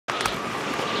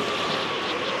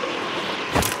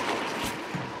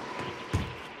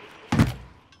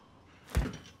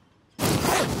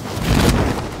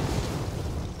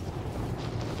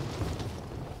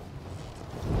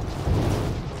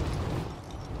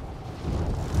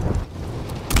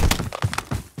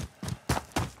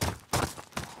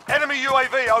Enemy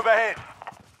UAV overhead.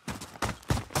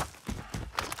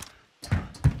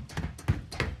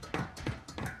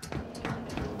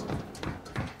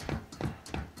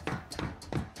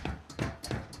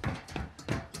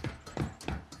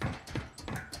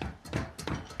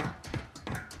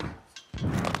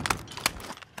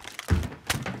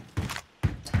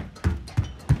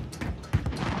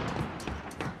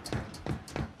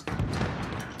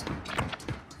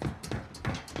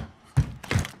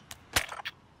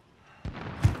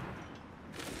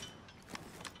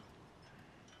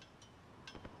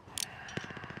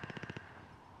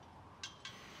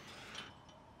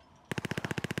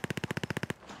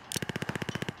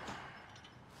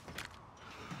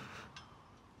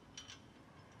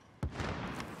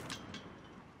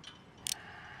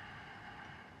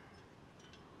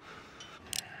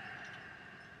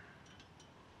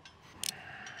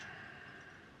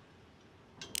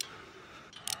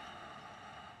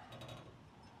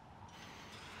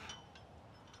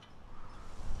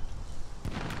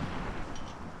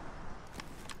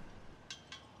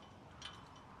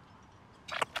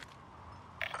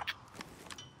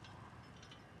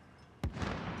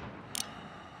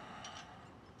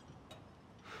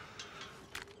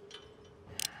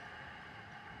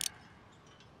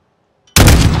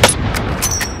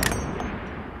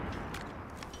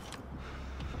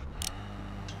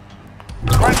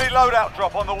 Friendly loadout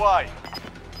drop on the way.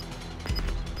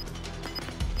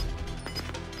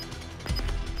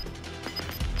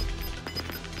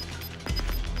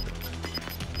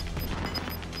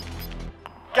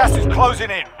 Gas is closing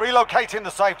in. Relocating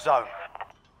the safe zone.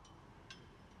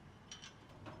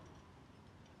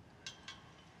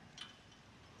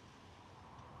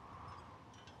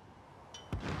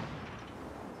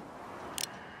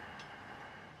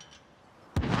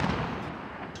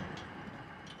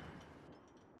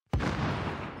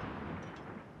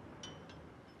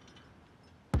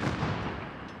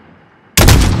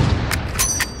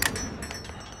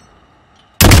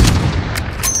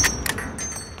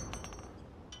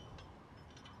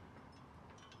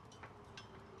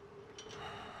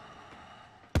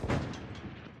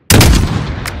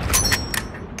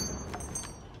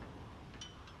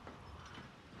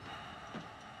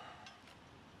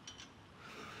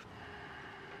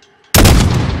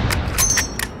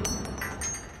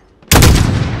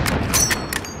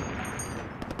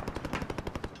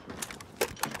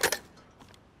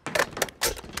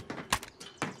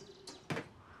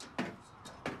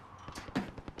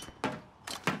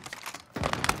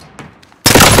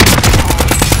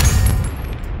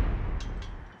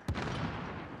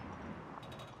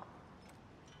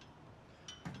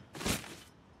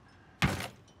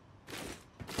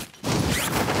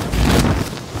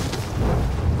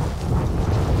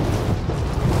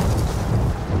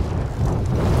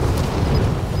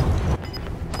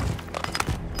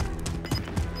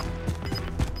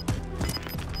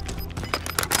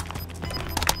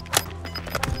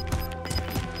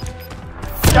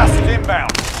 Gas is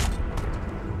inbound.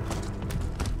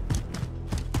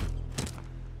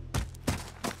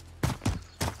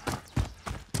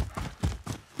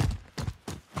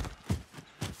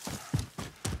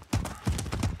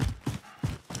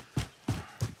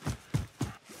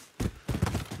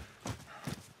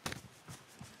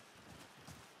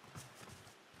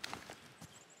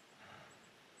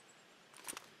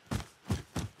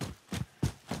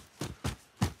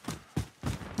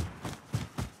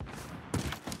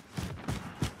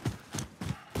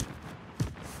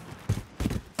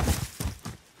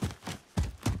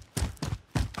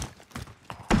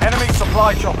 Enemy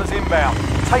supply choppers inbound.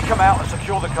 Take them out and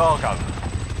secure the cargo.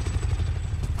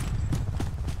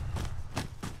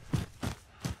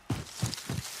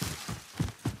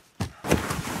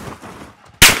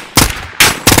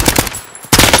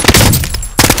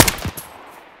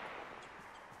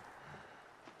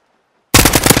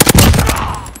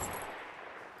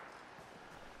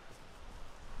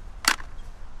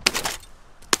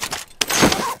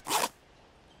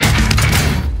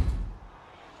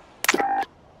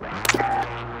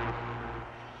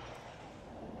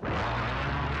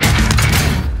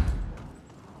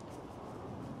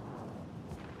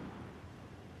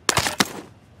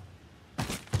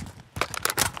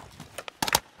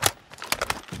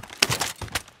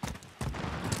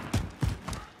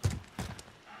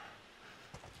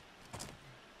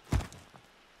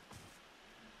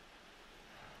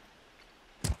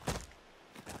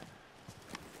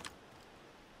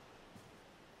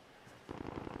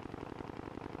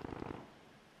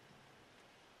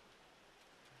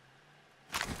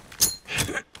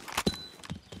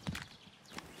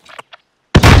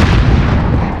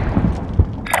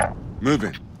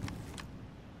 Moving.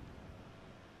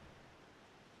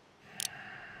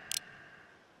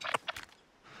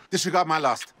 Disregard my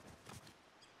last.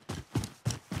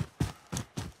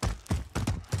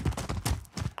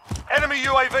 Enemy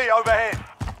UAV overhead.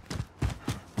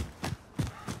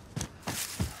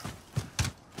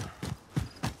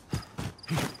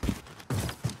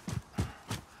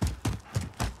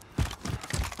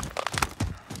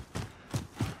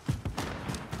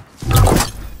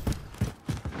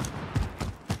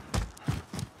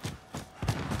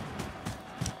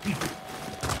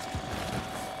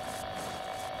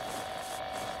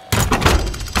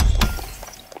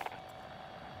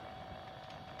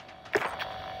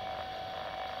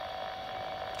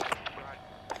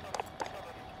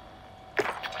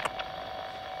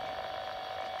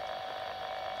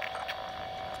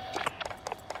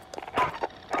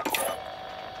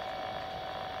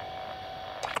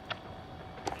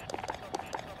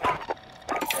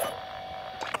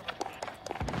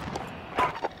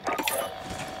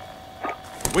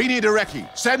 We need a recce.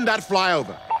 Send that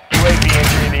flyover. UAV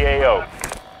entering the AO.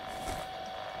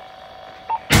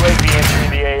 UAV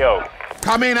entering the AO.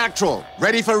 Come in, actual.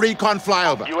 Ready for recon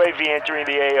flyover. UAV entering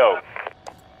the AO.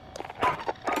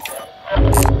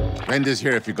 Vendors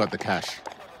here if you got the cash.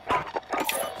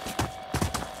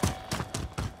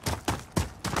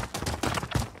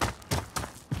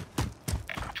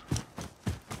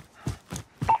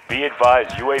 Be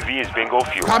advised, UAV is bingo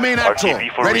fuel. Come in, actual.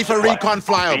 RTB for Ready for resupply. recon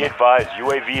flyover. Be advised,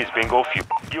 UAV is bingo fuel.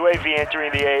 UAV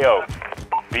entering the AO.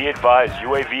 Be advised,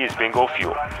 UAV is bingo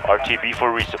fuel. RTB for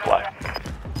resupply.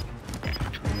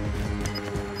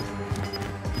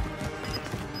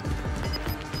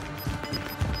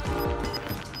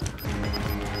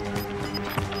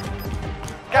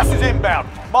 Gas is inbound.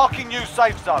 Marking new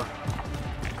safe zone.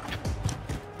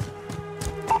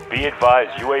 Be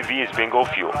advised, UAV is bingo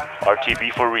fuel.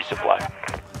 RTB for resupply.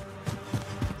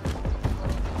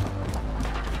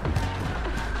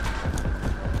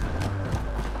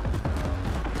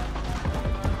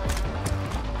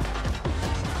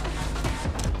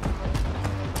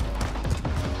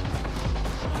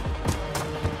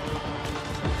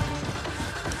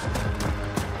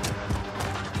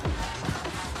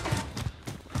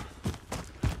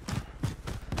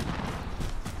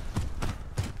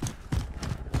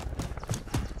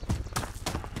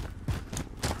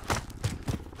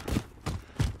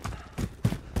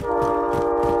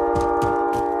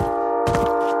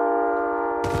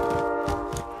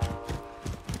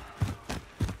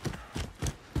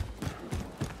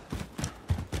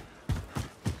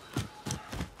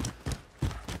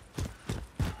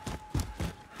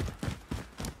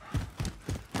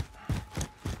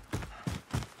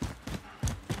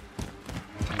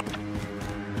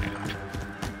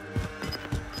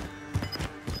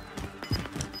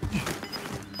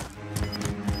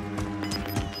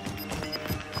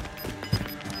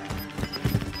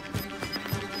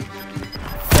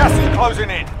 Gas is closing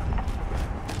in.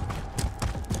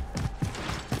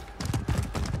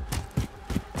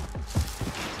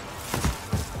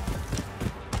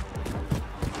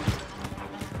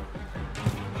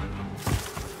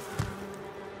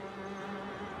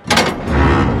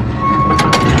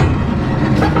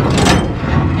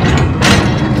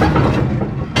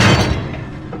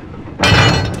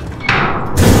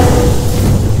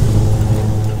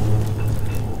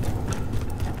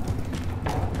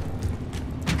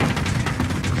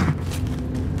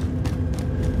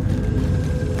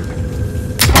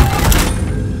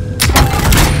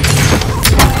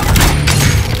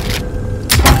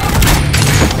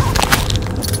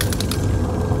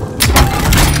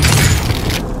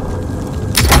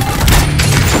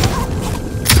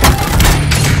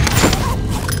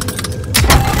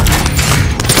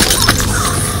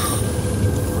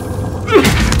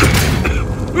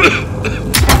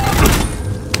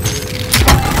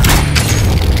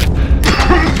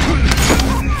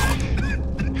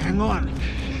 Hang on.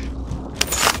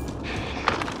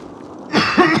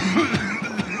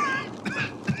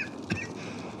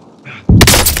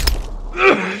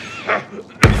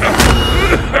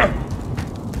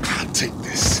 I'll take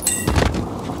this.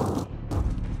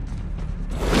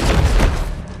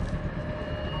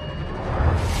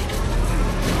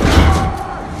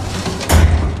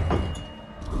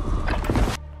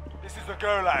 This is the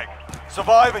Gulag.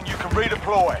 Survive and you can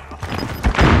redeploy.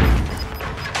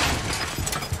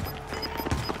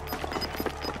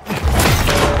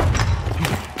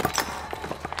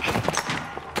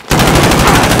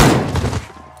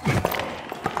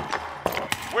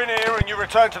 Win here and you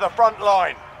return to the front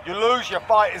line. You lose, your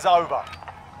fight is over.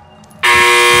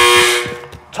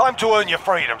 Time to earn your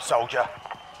freedom, soldier.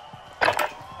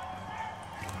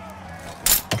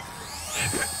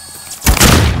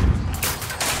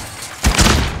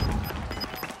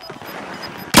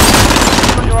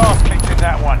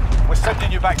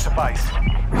 Sending you back to base.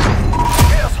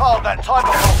 Hit us hard that time,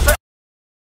 but we'll set.